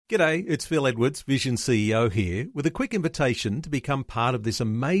G'day, it's Phil Edwards, Vision CEO here, with a quick invitation to become part of this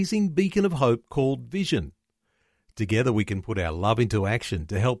amazing beacon of hope called Vision. Together we can put our love into action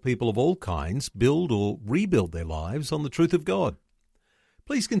to help people of all kinds build or rebuild their lives on the truth of God.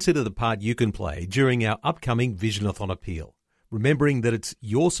 Please consider the part you can play during our upcoming Visionathon appeal, remembering that it's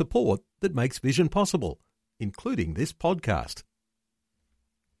your support that makes Vision possible, including this podcast.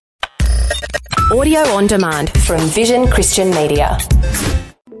 Audio on demand from Vision Christian Media.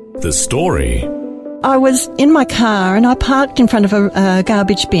 The story. I was in my car and I parked in front of a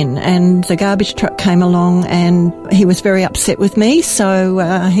garbage bin, and the garbage truck came along and he was very upset with me, so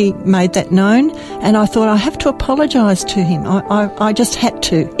he made that known, and I thought I have to apologise to him. I just had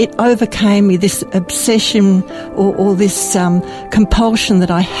to. It overcame me, this obsession or this compulsion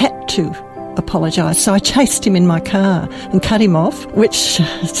that I had to apologise. So I chased him in my car and cut him off, which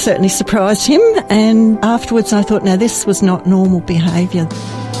certainly surprised him, and afterwards I thought, now this was not normal behaviour.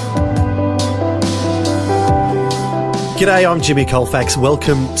 G'day, I'm Jimmy Colfax.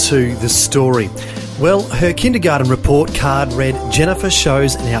 Welcome to The Story. Well, her kindergarten report card read, Jennifer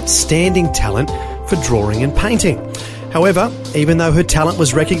shows an outstanding talent for drawing and painting. However, even though her talent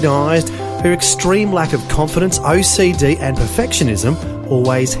was recognised, her extreme lack of confidence, OCD and perfectionism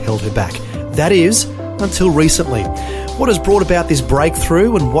always held her back. That is, until recently. What has brought about this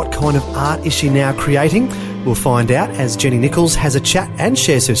breakthrough and what kind of art is she now creating? We'll find out as Jenny Nicholls has a chat and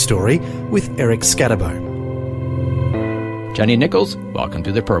shares her story with Eric Scatterbo. Jenny Nicholls, welcome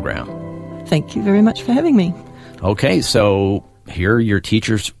to the program. Thank you very much for having me. Okay, so here your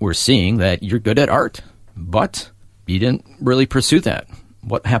teachers were seeing that you're good at art, but you didn't really pursue that.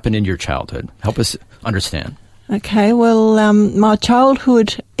 What happened in your childhood? Help us understand. Okay, well, my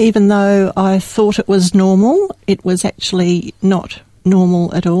childhood, even though I thought it was normal, it was actually not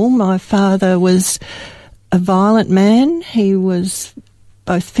normal at all. My father was a violent man. He was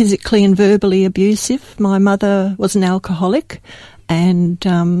both physically and verbally abusive. My mother was an alcoholic,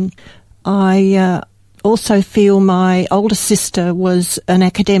 and I also feel my older sister was an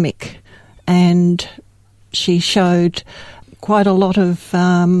academic, and she showed quite a lot of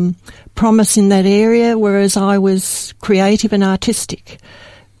promise in that area, whereas I was creative and artistic,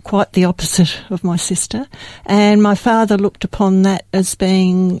 quite the opposite of my sister. And my father looked upon that as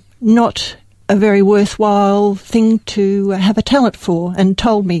being not a very worthwhile thing to have a talent for, and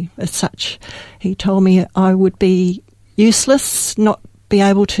told me as such. He told me I would be useless, not be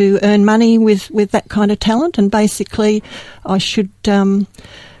able to earn money with that kind of talent, and basically I should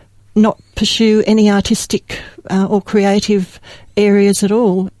not pursue any artistic or creative areas at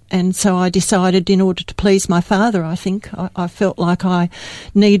all. And so I decided, in order to please my father, I think, I felt like I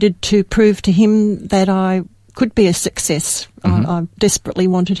needed to prove to him that I could be a success. Mm-hmm. I desperately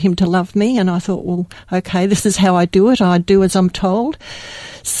wanted him to love me, and I thought, well, okay, this is how I do it. I do as I'm told.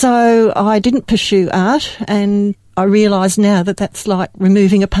 So I didn't pursue art, and I realise now that that's like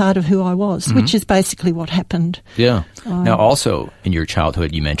removing a part of who I was, mm-hmm. which is basically what happened. Yeah. Now, also, in your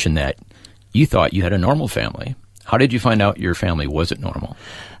childhood, you mentioned that you thought you had a normal family. How did you find out your family wasn't normal?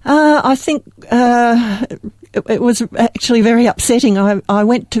 I think it was actually very upsetting. I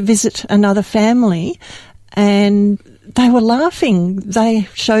went to visit another family, and they were laughing. They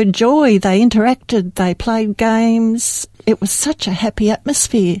showed joy. They interacted. They played games. It was such a happy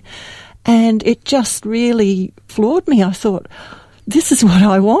atmosphere. And it just really floored me. I thought, this is what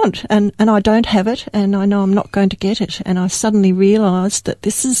I want, and I don't have it, and I know I'm not going to get it. And I suddenly realised that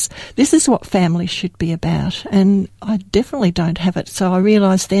this is what family should be about, and I definitely don't have it. So I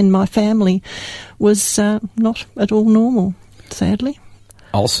realised then my family was not at all normal, sadly.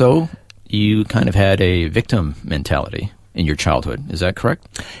 Also, you kind of had a victim mentality in your childhood. Is that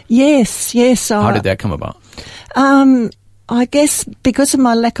correct? Yes. How did that come about? I guess because of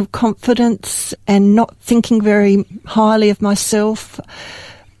my lack of confidence and not thinking very highly of myself,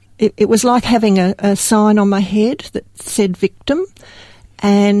 it was like having a sign on my head that said victim,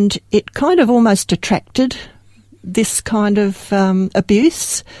 and it kind of almost attracted this kind of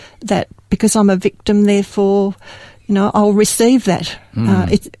abuse, that because I'm a victim, therefore, I'll receive that.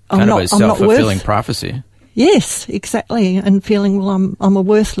 Kind of a self-fulfilling prophecy. Yes, exactly, and feeling, well, I'm a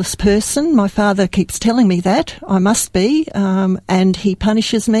worthless person. My father keeps telling me that I must be, and he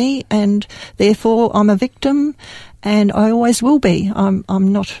punishes me, and therefore I'm a victim, and I always will be. I'm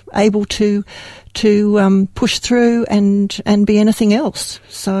not able to push through and be anything else.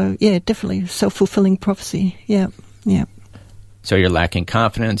 So yeah, definitely self-fulfilling prophecy. Yeah. So you're lacking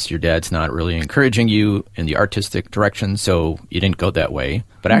confidence. Your dad's not really encouraging you in the artistic direction, so you didn't go that way.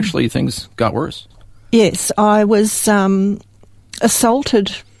 But actually, things got worse. Yes, I was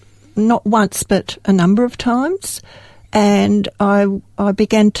assaulted not once but a number of times, And I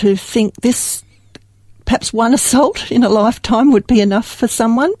began to think perhaps one assault in a lifetime would be enough for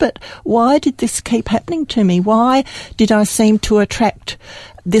someone, but why did this keep happening to me? Why did I seem to attract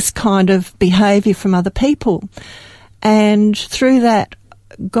this kind of behaviour from other people? And through that,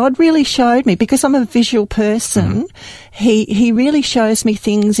 God really showed me, because I'm a visual person, he really shows me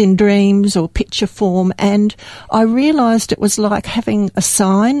things in dreams or picture form, and I realised it was like having a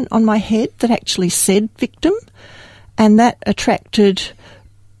sign on my head that actually said victim, and that attracted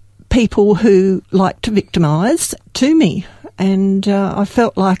people who like to victimise to me. And I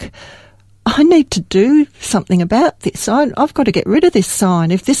felt like I need to do something about this. I've got to get rid of this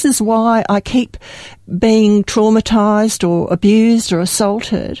sign. If this is why I keep being traumatised or abused or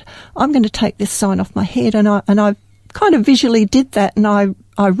assaulted, I'm going to take this sign off my head. And I kind of visually did that, and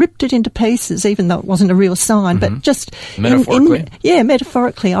I ripped it into pieces, even though it wasn't a real sign, but just metaphorically.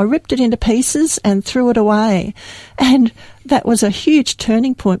 Metaphorically. I ripped it into pieces and threw it away. And that was a huge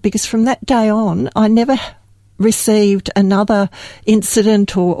turning point, because from that day on, I never received another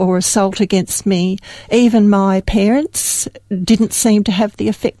incident or assault against me. Even my parents didn't seem to have the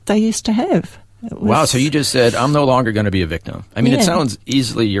effect they used to have. Wow, so you just said, I'm no longer going to be a victim. I mean, It sounds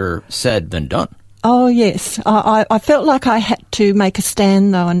easier said than done. Oh, yes. I felt like I had to make a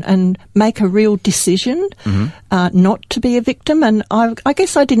stand, though, and make a real decision not to be a victim. And I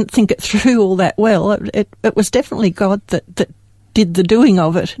guess I didn't think it through all that well. It was definitely God that did the doing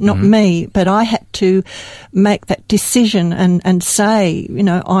of it, not me. But I had to make that decision and say,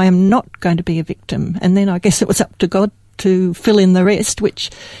 I am not going to be a victim. And then I guess it was up to God to fill in the rest, which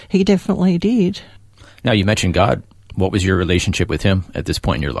he definitely did. Now, you mentioned God. What was your relationship with him at this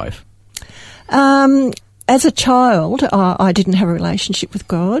point in your life? As a child, I didn't have a relationship with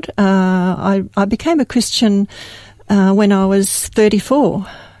God. I became a Christian when I was 34.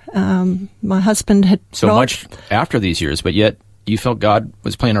 My husband had... So much after these years, but yet you felt God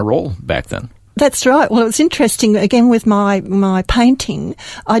was playing a role back then. That's right. Well, it's interesting. Again, with my painting,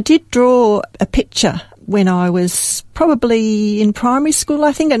 I did draw a picture when I was probably in primary school,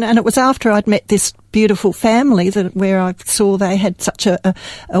 I think, and it was after I'd met this beautiful family where I saw they had such a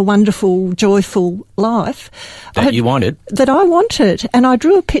wonderful, joyful life. That you wanted. That I wanted. And I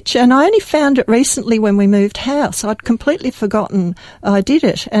drew a picture, and I only found it recently when we moved house. I'd completely forgotten I did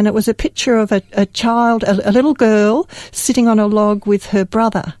it. And it was a picture of a child, a little girl, sitting on a log with her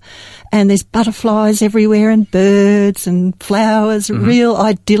brother. And there's butterflies everywhere and birds and flowers, real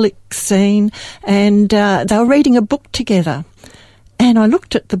idyllic scene. And they were reading a book together. And I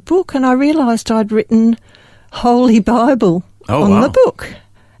looked at the book and I realised I'd written Holy Bible on the book.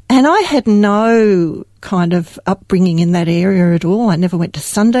 And I had no kind of upbringing in that area at all. I never went to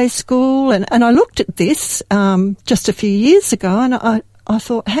Sunday school. And I looked at this just a few years ago, and I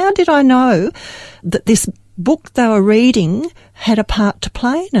thought, how did I know that this book they were reading had a part to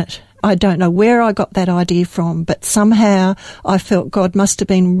play in it? I don't know where I got that idea from, but somehow I felt God must have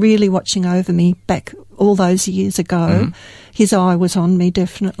been really watching over me back all those years ago. His eye was on me,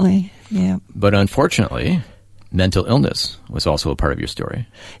 definitely, yeah. But unfortunately, mental illness was also a part of your story.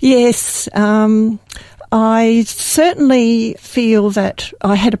 Yes, I certainly feel that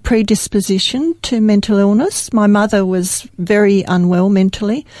I had a predisposition to mental illness. My mother was very unwell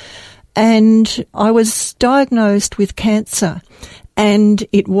mentally, and I was diagnosed with cancer. And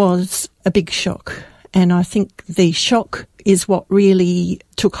it was a big shock. And I think the shock is what really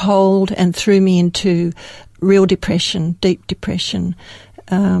took hold and threw me into real depression, deep depression.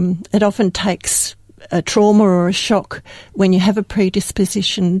 It often takes a trauma or a shock when you have a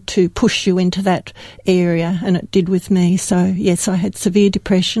predisposition to push you into that area, and it did with me. So, yes, I had severe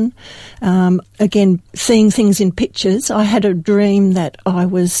depression. Again, seeing things in pictures, I had a dream that I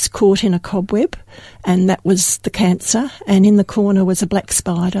was caught in a cobweb, and that was the cancer, and in the corner was a black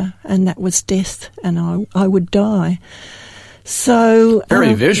spider, and that was death, and I would die. So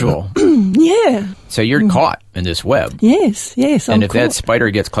very visual. Yeah. So you're caught in this web. Yes, and if that spider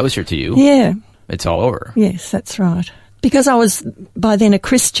gets closer to you, it's all over. Yes, that's right. Because I was by then a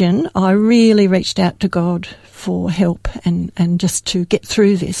Christian, I really reached out to God for help and just to get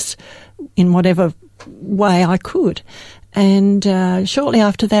through this in whatever way I could. And shortly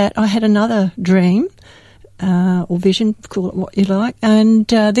after that, I had another dream, or vision, call it what you like. And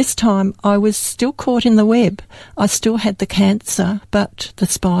this time I was still caught in the web. I still had the cancer, but the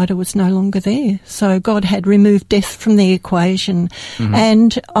spider was no longer there. So God had removed death from the equation.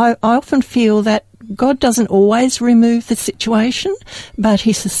 And I often feel that God doesn't always remove the situation, but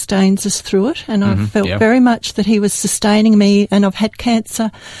he sustains us through it. And I felt very much that he was sustaining me, and I've had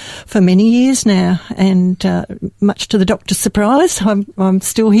cancer for many years now, and much to the doctor's surprise, I'm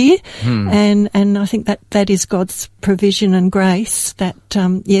still here. And I think that is God's provision and grace that,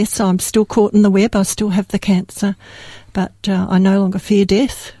 yes, I'm still caught in the web. I still have the cancer, but I no longer fear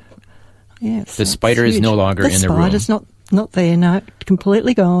death. Yes, the spider is no longer in the room. The spider's not there, no,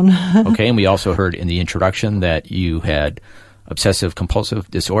 completely gone. Okay, and we also heard in the introduction that you had obsessive-compulsive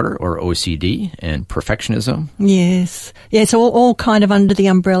disorder, or OCD, and perfectionism. Yes, all kind of under the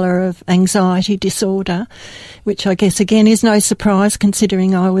umbrella of anxiety disorder, which I guess, again, is no surprise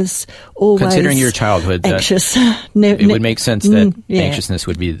considering I was always considering your childhood, anxious. It would make sense that anxiousness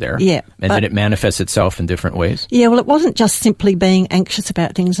would be there. Yeah. And then it manifests itself in different ways. Yeah, well, it wasn't just simply being anxious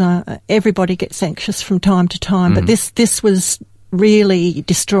about things. Everybody gets anxious from time to time, but this was really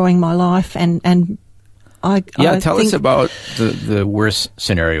destroying my life, and tell us about the worst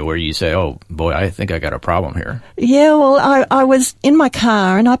scenario where you say, oh, boy, I think I got a problem here. Yeah, well, I was in my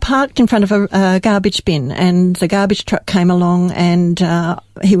car and I parked in front of a garbage bin, and the garbage truck came along, and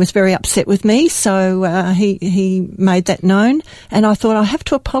he was very upset with me, so he made that known, and I thought I have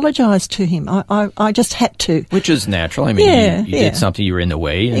to apologise to him. I just had to. Which is natural. I mean, you did something, you were in the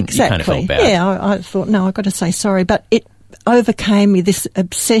way, and you kind of felt bad. Yeah, I thought, no, I've got to say sorry, but it overcame me, this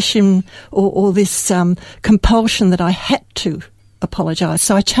obsession or this compulsion that I had to apologise.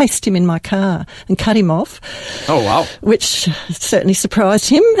 So I chased him in my car and cut him off. Oh, wow. Which certainly surprised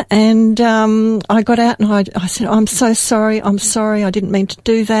him. And I got out and I said, I'm so sorry, I didn't mean to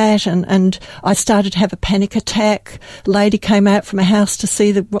do that. And I started to have a panic attack. A lady came out from a house to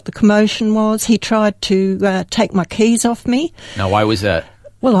see what the commotion was. He tried to take my keys off me. Now, why was that?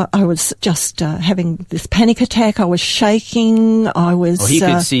 Well, I was just having this panic attack. I was shaking. I was. Well, he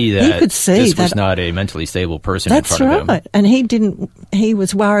could see that. He could see this that was not a mentally stable person in front of him. That's right. And he didn't. He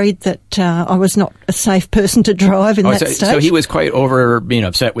was worried that I was not a safe person to drive in that state. So he was quite over being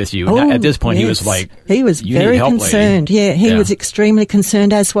upset with you. At this point, yes. He was like, he was you very need help, concerned. lady. Yeah, he was extremely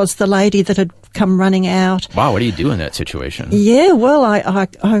concerned, as was the lady that had come running out. Wow, what do you do in that situation? Yeah, well,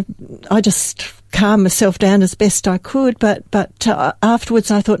 I just calm myself down as best I could, but afterwards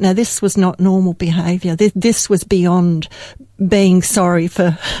I thought, now this was not normal behaviour. This was beyond being sorry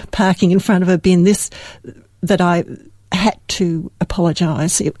for parking in front of a bin. That I had to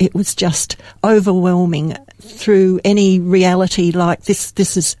apologise. It was just overwhelming through any reality like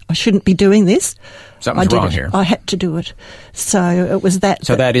this. I shouldn't be doing this. Something's wrong here. I had to do it. So it was that.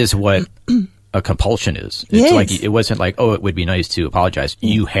 So that is what a compulsion is. It's like, it wasn't like, oh, it would be nice to apologize.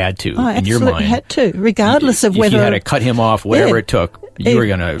 You had to, in your mind. I had to, regardless of if whether... you had to cut him off, whatever it took, you were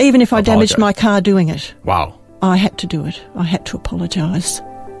going to even if I apologize. damaged my car doing it. Wow. I had to do it. I had to apologise.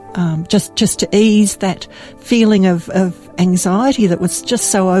 Just to ease that feeling of anxiety that was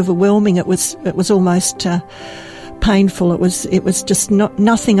just so overwhelming. It was almost painful. It was just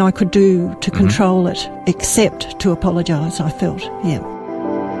nothing I could do to control it except to apologise, I felt. Yeah.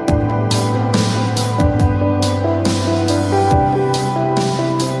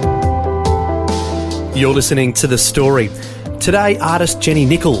 You're listening to The Story. Today, artist Jenny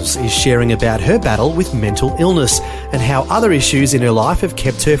Nicholls is sharing about her battle with mental illness and how other issues in her life have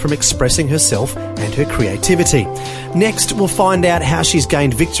kept her from expressing herself and her creativity. Next, we'll find out how she's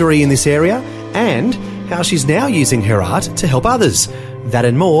gained victory in this area and how she's now using her art to help others. That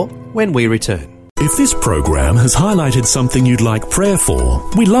and more when we return. If this program has highlighted something you'd like prayer for,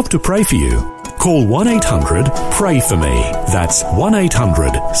 we'd love to pray for you. Call 1-800-PRAY-FOR-ME. That's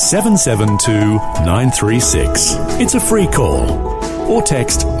 1-800-772-936. It's a free call. Or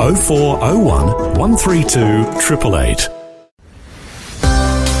text 0401 132 888.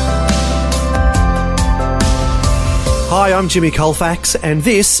 Hi, I'm Jimmy Colfax, and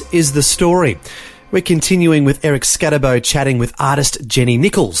this is The Story. We're continuing with Eric Scatterbo chatting with artist Jenny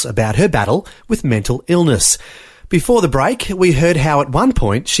Nicholls about her battle with mental illness. Before the break, we heard how at one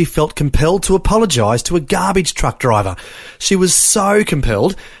point she felt compelled to apologise to a garbage truck driver. She was so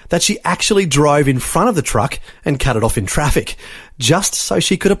compelled that she actually drove in front of the truck and cut it off in traffic, just so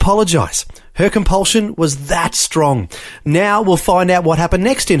she could apologise. Her compulsion was that strong. Now we'll find out what happened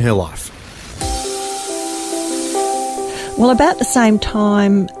next in her life. Well, about the same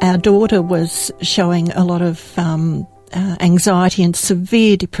time, our daughter was showing a lot of anxiety and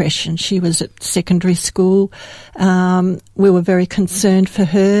severe depression. She was at secondary school. We were very concerned for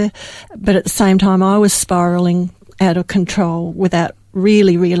her, but at the same time I was spiralling out of control without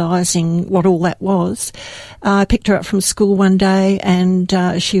really realising what all that was. I picked her up from school one day and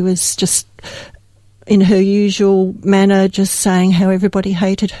she was just in her usual manner, just saying how everybody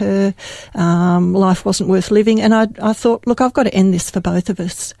hated her, life wasn't worth living. And I thought, look, I've got to end this for both of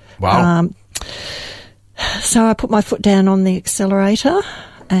us. Wow. So I put my foot down on the accelerator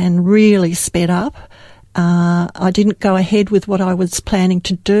and really sped up. I didn't go ahead with what I was planning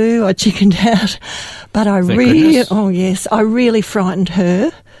to do. I chickened out. But I really frightened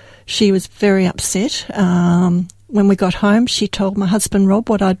her. She was very upset. When we got home, she told my husband, Rob,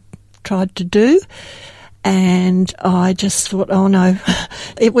 what I'd tried to do. And I just thought, oh no.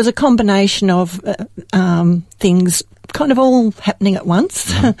 It was a combination of things kind of all happening at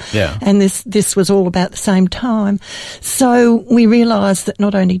once. Yeah. And this was all about the same time. So we realised that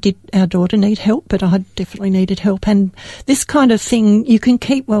not only did our daughter need help, but I definitely needed help. And this kind of thing you can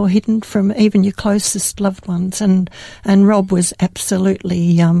keep well hidden from even your closest loved ones. And Rob was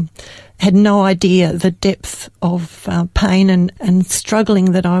absolutely had no idea the depth of pain and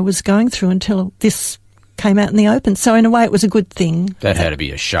struggling that I was going through until this came out in the open. So in a way it was a good thing. That had to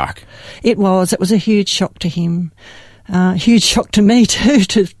be a shock. It was. It was a huge shock to him. Huge shock to me too,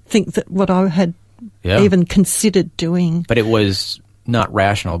 to think that what I had even considered doing. But it was not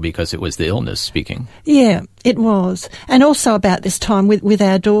rational because it was the illness speaking. Yeah, it was. And also about this time with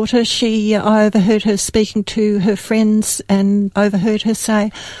our daughter, I overheard her speaking to her friends and overheard her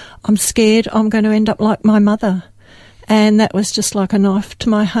say, I'm scared I'm going to end up like my mother. And that was just like a knife to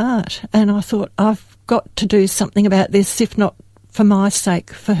my heart. And I thought, I've got to do something about this, if not for my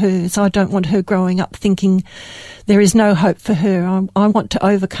sake, for hers. I don't want her growing up thinking there is no hope for her. I want to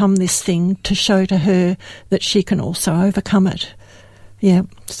overcome this thing to show to her that she can also overcome it. Yeah.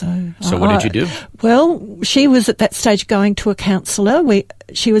 So what did you do? Well, she was at that stage going to a counsellor.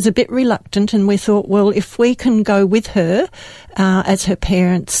 She was a bit reluctant, and we thought, well, if we can go with her as her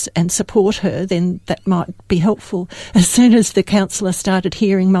parents and support her, then that might be helpful. As soon as the counsellor started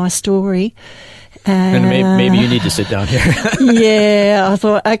hearing my story, and maybe you need to sit down here. Yeah, I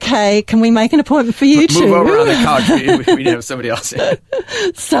thought, okay, can we make an appointment for you two? Move over on the couch. We need to have somebody else in.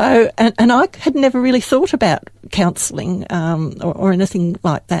 So, and I had never really thought about counselling or anything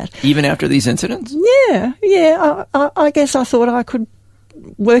like that. Even after these incidents? Yeah. I guess I thought I could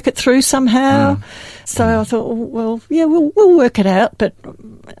work it through somehow. So I thought, well, yeah, we'll work it out. But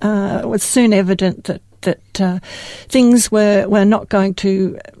it was soon evident that things were not going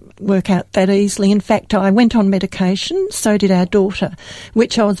to work out that easily. In fact, I went on medication, so did our daughter,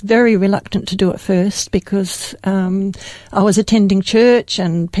 which I was very reluctant to do at first because I was attending church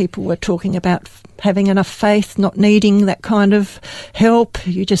and people were talking about having enough faith, not needing that kind of help.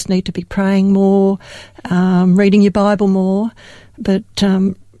 You just need to be praying more, reading your Bible more. But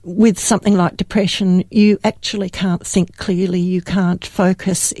with something like depression, you actually can't think clearly, you can't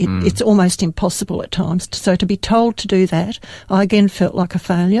focus. It's almost impossible at times. So to be told to do that, I again felt like a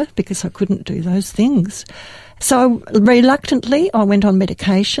failure because I couldn't do those things. So reluctantly, I went on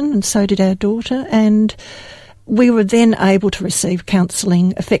medication, and so did our daughter, and we were then able to receive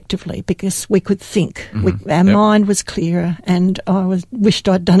counselling effectively because we could think. Our mind was clearer, and I wished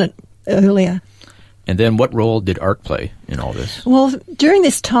I'd done it earlier. And then what role did art play in all this? Well, during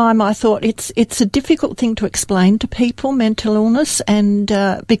this time I thought it's a difficult thing to explain to people, mental illness, and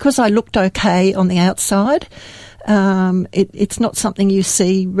because I looked okay on the outside, it's not something you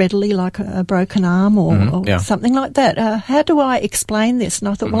see readily, like a broken arm or something like that. How do I explain this? And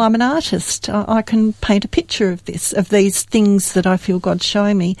I thought, well, I'm an artist. I can paint a picture of these things that I feel God's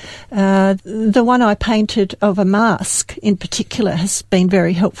showing me. The one I painted of a mask in particular has been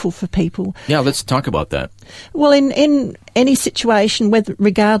very helpful for people. Yeah, let's talk about that. Well, in any situation,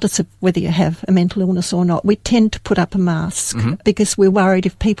 regardless of whether you have a mental illness or not, we tend to put up a mask because we're worried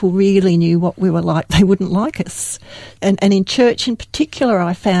if people really knew what we were like, they wouldn't like us. And in church in particular,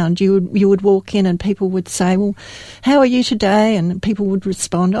 I found you would walk in and people would say, well, how are you today? And people would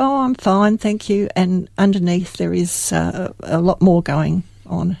respond, oh, I'm fine, thank you. And underneath there is a lot more going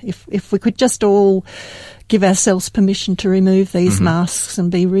on. If we could just all give ourselves permission to remove these masks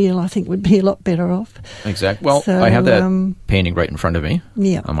and be real, I think we'd be a lot better off. Exactly. Well, so, I have that painting right in front of me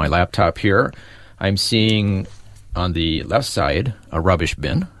on my laptop here. I'm seeing on the left side a rubbish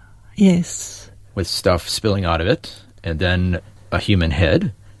bin. Yes. With stuff spilling out of it, and then a human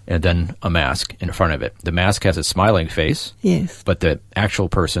head, and then a mask in front of it. The mask has a smiling face. Yes. But the actual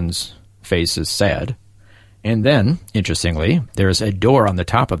person's face is sad. And then, interestingly, there's a door on the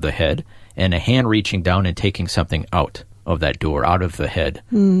top of the head and a hand reaching down and taking something out. of that door, out of the head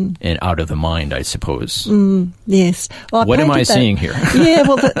and out of the mind, I suppose. Yes. Well, What am I seeing here? Yeah,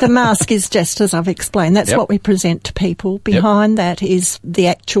 well, the mask is just as I've explained. That's what we present to people. Behind that is the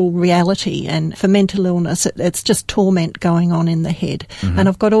actual reality. And for mental illness, it's just torment going on in the head. And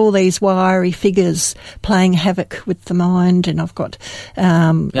I've got all these wiry figures playing havoc with the mind. And I've got...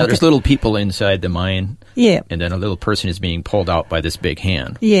 there's little people inside the mind. Yeah. And then a little person is being pulled out by this big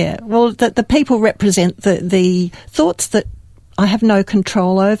hand. Yeah. Well, the people represent the thoughts that I have no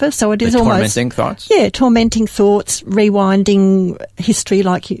control over. So it is almost tormenting thoughts. Yeah, tormenting thoughts, rewinding history,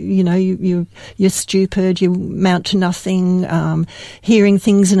 like you're stupid, you amount to nothing, hearing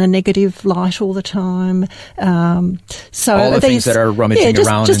things in a negative light all the time. So all the things that are rummaging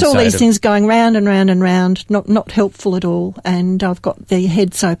around, just all these of... things going round and round and round, not helpful at all. And I've got the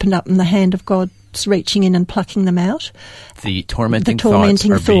heads opened up, and the hand of God reaching in and plucking them out. The tormenting thoughts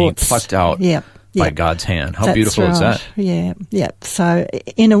are being plucked out. By God's hand. How beautiful is that? Yeah. So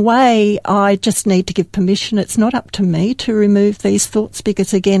in a way, I just need to give permission. It's not up to me to remove these thoughts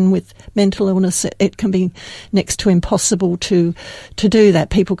because, again, with mental illness, it can be next to impossible to do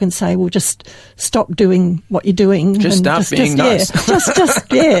that. People can say, well, just stop doing what you're doing. Just stop being nuts.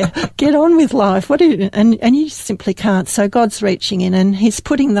 Get on with life. And you simply can't. So God's reaching in and he's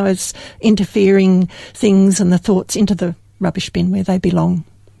putting those interfering things and the thoughts into the rubbish bin where they belong.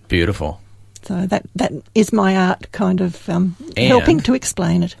 Beautiful. So that is my art, kind of helping to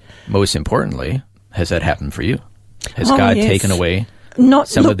explain it. Most importantly, has that happened for you? Has God taken away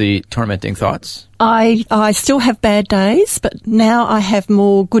some of the tormenting thoughts? I still have bad days, but now I have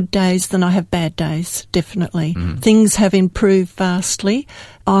more good days than I have bad days, definitely. Things have improved vastly.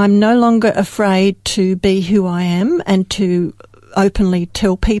 I'm no longer afraid to be who I am and to openly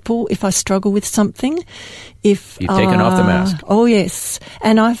tell people if I struggle with something. You've taken off the mask. Oh, yes.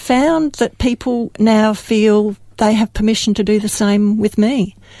 And I found that people now feel they have permission to do the same with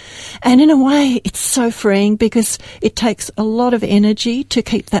me. And in a way, it's so freeing because it takes a lot of energy to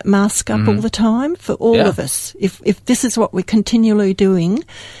keep that mask up all the time for all of us. If this is what we're continually doing,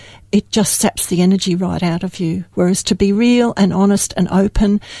 it just saps the energy right out of you. Whereas to be real and honest and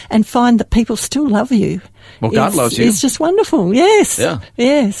open and find that people still love you. Well, God loves you. It's just wonderful. Yes. Yeah.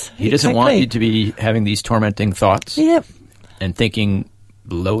 Yes. He doesn't want you to be having these tormenting thoughts. Yep. And thinking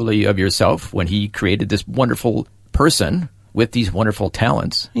lowly of yourself when he created this wonderful person with these wonderful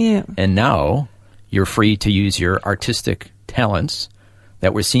talents. Yeah. And now you're free to use your artistic talents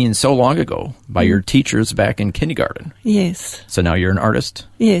that were seen so long ago by your teachers back in kindergarten. Yes. So now you're an artist?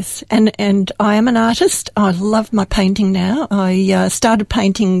 Yes, and I am an artist. I love my painting now. I started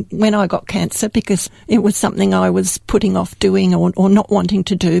painting when I got cancer because it was something I was putting off doing or not wanting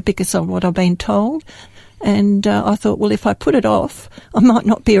to do because of what I've been told. And I thought, well, if I put it off, I might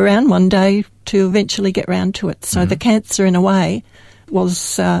not be around one day to eventually get round to it. So the cancer, in a way,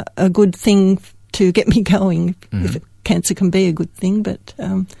 was a good thing to get me going, if cancer can be a good thing, but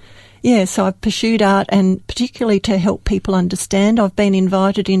so I've pursued art, and particularly to help people understand. I've been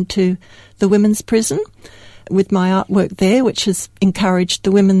invited into the women's prison with my artwork there, which has encouraged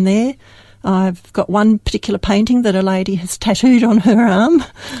the women there. I've got one particular painting that a lady has tattooed on her arm,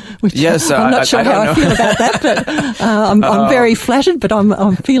 which I'm not sure how I feel about that, but I'm very flattered, but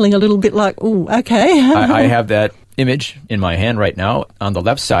I'm feeling a little bit like, oh, okay. I have that image in my hand right now. On the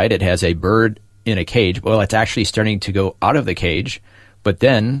left side, it has a bird in a cage. Well, it's actually starting to go out of the cage, but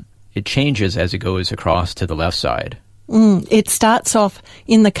then it changes as it goes across to the left side. It starts off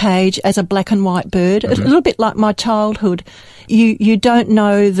in the cage as a black and white bird, a little bit like my childhood. You don't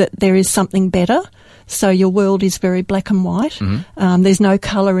know that there is something better, so your world is very black and white. There's no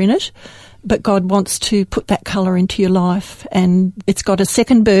colour in it, but God wants to put that colour into your life, and it's got a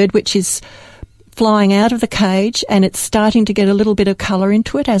second bird which is flying out of the cage, and it's starting to get a little bit of colour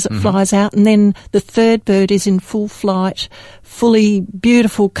into it as it flies out, and then the third bird is in full flight, fully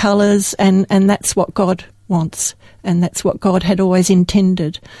beautiful colours, and that's what God wants, and that's what God had always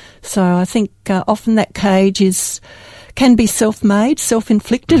intended. So I think often that cage can be self-made,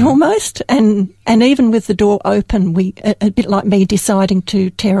 self-inflicted almost, and even with the door open, a bit like me deciding to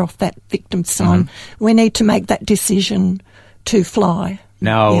tear off that victim sign, we need to make that decision to fly.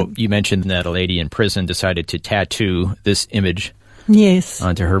 Now, you mentioned that a lady in prison decided to tattoo this image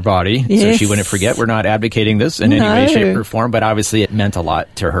onto her body so she wouldn't forget. We're not advocating this in any way, shape, or form, but obviously it meant a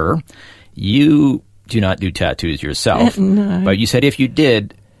lot to her. You do not do tattoos yourself, No. but you said if you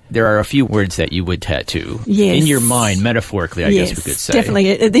did, there are a few words that you would tattoo. Yes. In your mind, metaphorically, I guess we could say.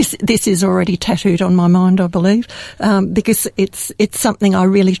 Definitely. This is already tattooed on my mind, I believe, because it's something I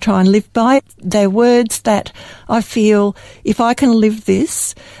really try and live by. They're words that I feel if I can live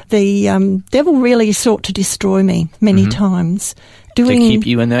this, the devil really sought to destroy me many times. To keep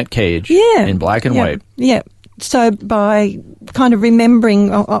you in that cage, in black and white. Yeah. So by kind of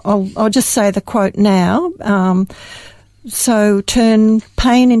remembering, I'll just say the quote now. So turn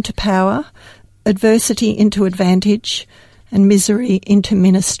pain into power, adversity into advantage, and misery into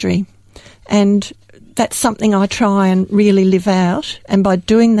ministry. And that's something I try and really live out. And by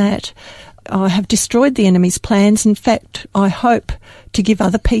doing that, I have destroyed the enemy's plans. In fact, I hope to give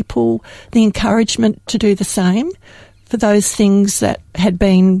other people the encouragement to do the same. For those things that had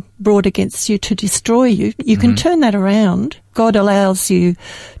been brought against you to destroy you, you can turn that around. God allows you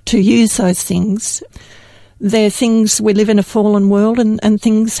to use those things. They're things, we live in a fallen world and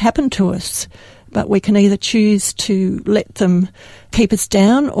things happen to us. But we can either choose to let them keep us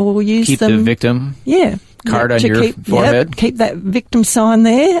down or use them... Keep the victim card on your forehead. Keep that victim sign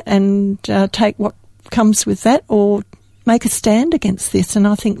there and take what comes with that, or make a stand against this. And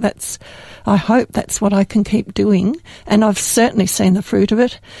I think I hope that's what I can keep doing. And I've certainly seen the fruit of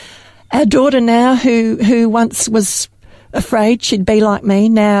it. Our daughter now, who once was afraid she'd be like me,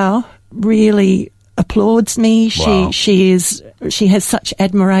 now really applauds me. Wow. She has such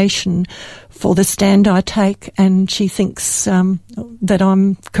admiration for the stand I take, and she thinks that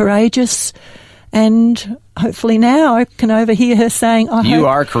I'm courageous. And hopefully now I can overhear her saying, "You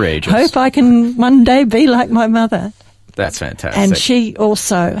are courageous. Hope I can one day be like my mother." That's fantastic. And she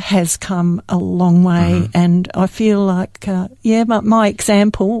also has come a long way, and I feel like, my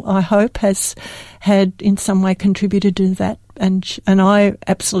example, I hope, has had in some way contributed to that, and I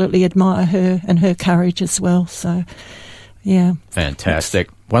absolutely admire her and her courage as well. So, yeah. Fantastic.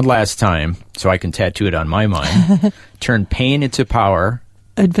 One last time, so I can tattoo it on my mind. Turn pain into power.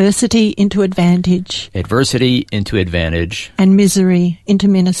 Adversity into advantage. Adversity into advantage. And misery into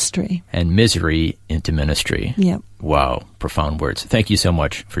ministry. And misery into ministry. Yeah. Wow. Profound words. Thank you so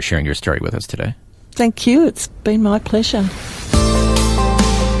much for sharing your story with us today. Thank you. It's been my pleasure.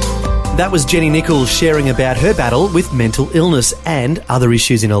 That was Jenny Nicholls sharing about her battle with mental illness and other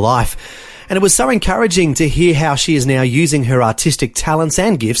issues in her life. And it was so encouraging to hear how she is now using her artistic talents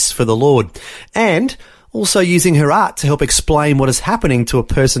and gifts for the Lord. And also using her art to help explain what is happening to a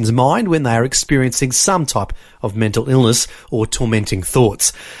person's mind when they are experiencing some type of mental illness or tormenting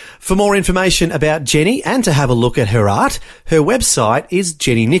thoughts. For more information about Jenny and to have a look at her art, her website is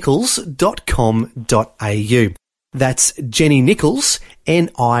jennynicholls.com.au. That's Jenny Nicholls,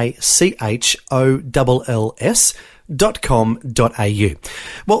 NICHOLLS.com.au.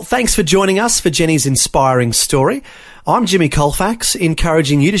 Well, thanks for joining us for Jenny's inspiring story. I'm Jimmy Colfax,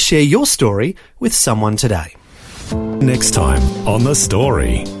 encouraging you to share your story with someone today. Next time on The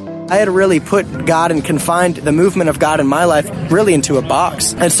Story. I had really put God and confined the movement of God in my life really into a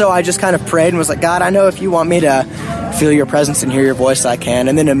box. And so I just kind of prayed and was like, God, I know if you want me to feel your presence and hear your voice, I can.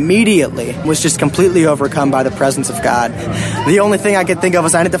 And then immediately was just completely overcome by the presence of God. The only thing I could think of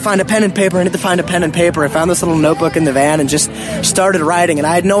was I need to find a pen and paper. I found this little notebook in the van and just started writing. And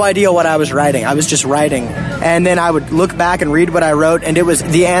I had no idea what I was writing. I was just writing. And then I would look back and read what I wrote, and it was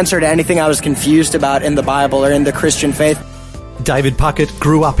the answer to anything I was confused about in the Bible or in the Christian faith. David Puckett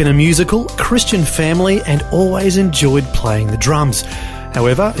grew up in a musical, Christian family and always enjoyed playing the drums.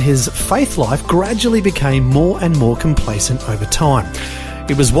 However, his faith life gradually became more and more complacent over time.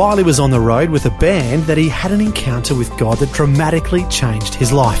 It was while he was on the road with a band that he had an encounter with God that dramatically changed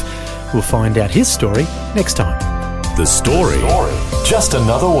his life. We'll find out his story next time. The Story. Just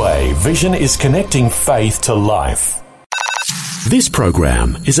another way Vision is connecting faith to life. This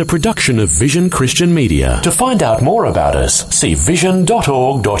program is a production of Vision Christian Media. To find out more about us, see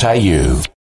vision.org.au.